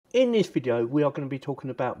In this video, we are going to be talking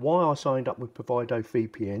about why I signed up with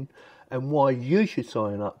PrivadoVPN and why you should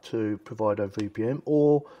sign up to PrivadoVPN,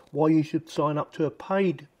 or why you should sign up to a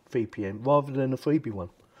paid VPN rather than a freebie one.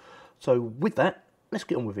 So with that, let's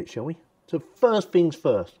get on with it, shall we? So first things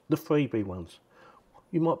first, the freebie ones.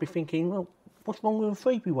 You might be thinking, well, what's wrong with a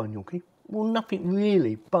freebie one, Yorkie? Well, nothing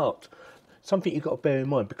really, but something you've got to bear in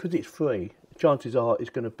mind, because it's free, chances are it's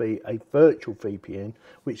going to be a virtual VPN,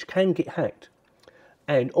 which can get hacked.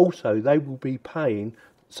 And also they will be paying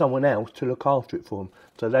someone else to look after it for them.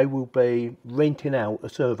 So they will be renting out a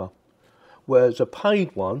server. Whereas a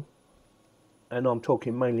paid one, and I'm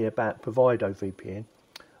talking mainly about PrivadoVPN,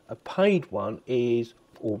 a paid one is,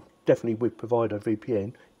 or definitely with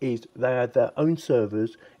PrivadoVPN, is they have their own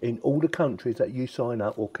servers in all the countries that you sign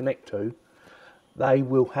up or connect to. They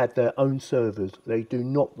will have their own servers. They do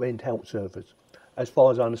not rent out servers. As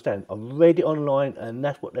far as I understand, I've read it online and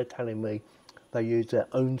that's what they're telling me. They use their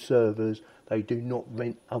own servers. They do not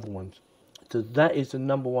rent other ones. So that is the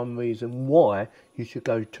number one reason why you should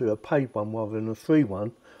go to a paid one rather than a free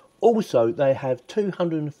one. Also, they have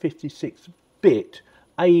 256-bit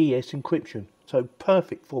AES encryption. So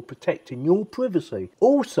perfect for protecting your privacy.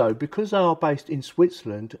 Also, because they are based in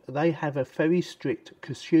Switzerland, they have a very strict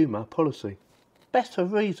consumer policy. Better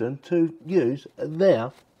reason to use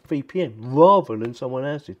their VPN rather than someone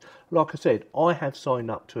else's. Like I said, I have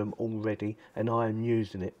signed up to them already and I am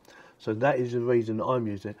using it. So that is the reason I'm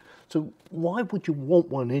using it. So why would you want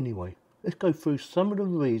one anyway? Let's go through some of the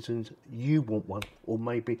reasons you want one, or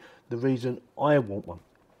maybe the reason I want one.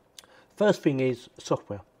 First thing is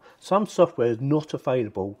software. Some software is not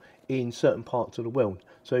available in certain parts of the world.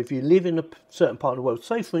 So if you live in a certain part of the world,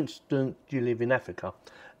 say for instance you live in Africa,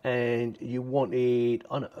 and you wanted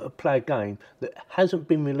to play a game that hasn't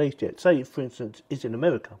been released yet, say for instance is in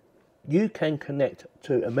America, you can connect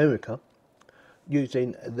to America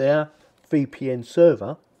using their VPN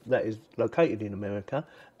server that is located in America,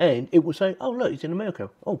 and it will say, oh look, it's in America,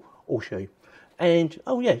 oh, or she, and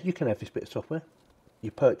oh yeah, you can have this bit of software. You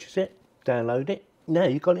purchase it, download it, now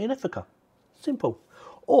you've got it in Africa. Simple.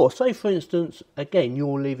 Or say for instance, again,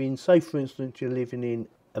 you're living in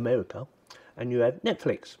America, and you have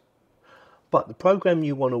Netflix, but the program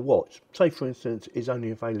you want to watch, say for instance, is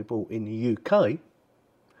only available in the UK,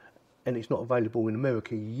 and it's not available in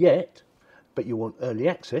America yet, but you want early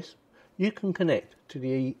access, you can connect to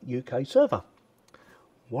the UK server.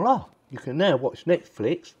 Voila, you can now watch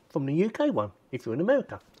Netflix from the UK one, if you're in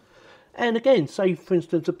America. And again, say for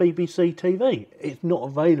instance a BBC TV, it's not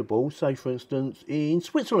available, say for instance, in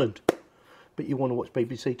Switzerland, but you want to watch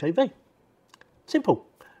BBC TV. Simple.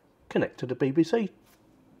 Connect to the BBC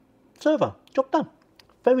server, job done.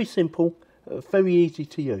 Very simple, very easy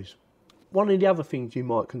to use. One of the other things you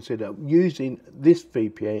might consider using this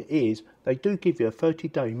VPN is they do give you a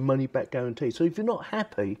 30-day money-back guarantee. So if you're not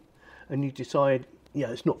happy and you decide,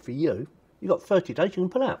 it's not for you, you've got 30 days, you can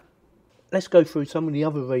pull out. Let's go through some of the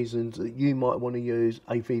other reasons that you might want to use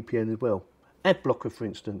a VPN as well. Ad blocker, for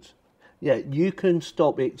instance. You can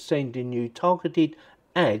stop it sending you targeted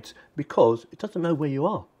ads because it doesn't know where you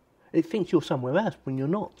are. It thinks you're somewhere else when you're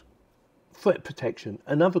not. Threat protection,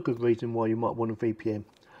 another good reason why you might want a VPN.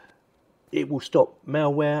 It will stop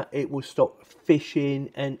malware, it will stop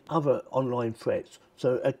phishing and other online threats.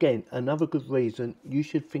 So again, another good reason you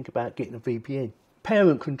should think about getting a VPN.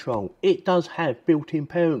 Parent control, it does have built-in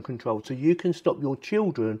parent control, so you can stop your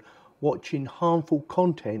children watching harmful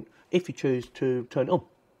content if you choose to turn it on.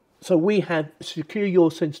 So we have secure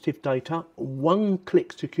your sensitive data,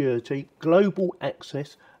 one-click security, global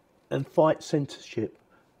access, and fight censorship.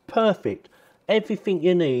 Perfect. Everything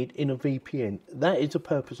you need in a VPN. That is the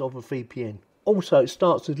purpose of a VPN. Also, it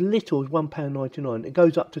starts as little as £1.99. It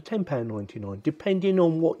goes up to £10.99, depending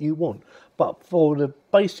on what you want. But for the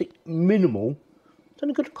basic minimal, it's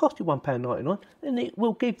only going to cost you £1.99, and it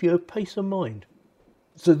will give you a peace of mind.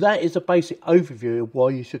 So that is a basic overview of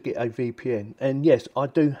why you should get a VPN. And yes, I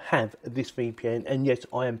do have this VPN, and yes,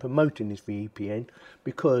 I am promoting this VPN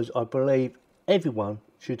because I believe everyone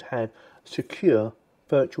should have secure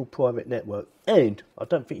virtual private network, and I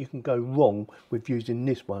don't think you can go wrong with using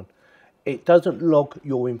this one. It doesn't log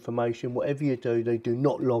your information. Whatever you do, they do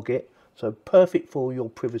not log it. So perfect for your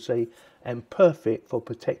privacy and perfect for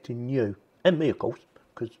protecting you and me, of course,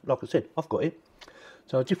 because like I said, I've got it.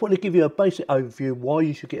 So I just want to give you a basic overview why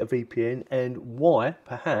you should get a VPN and why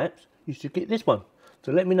perhaps you should get this one.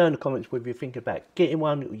 So let me know in the comments whether you think about getting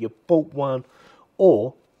one, or you bought one,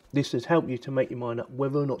 or this has helped you to make your mind up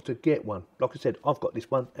whether or not to get one. Like I said, I've got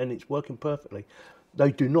this one and it's working perfectly.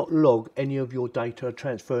 They do not log any of your data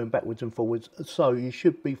transferring backwards and forwards, so you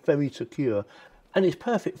should be very secure. And it's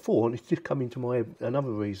perfect for, and it's just coming to my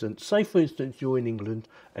another reason. Say for instance you're in England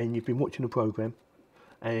and you've been watching a programme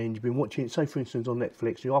and you've been watching it, say for instance on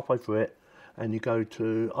Netflix, you're halfway through it and you go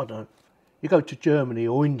to, I don't know, you go to Germany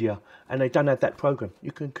or India and they don't have that programme.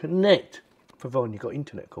 You can connect, providing you've got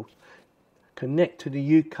internet of course, connect to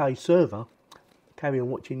the UK server, carry on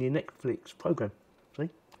watching your Netflix programme. See,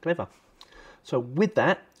 clever. So with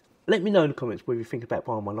that, let me know in the comments whether you think about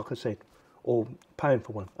buying one, like I said, or paying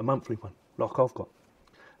for one, a monthly one, like I've got.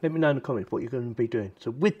 Let me know in the comments what you're going to be doing.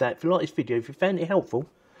 So with that, if you like this video, if you found it helpful,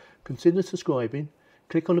 consider subscribing,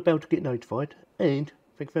 click on the bell to get notified, and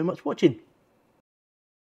thank you very much for watching.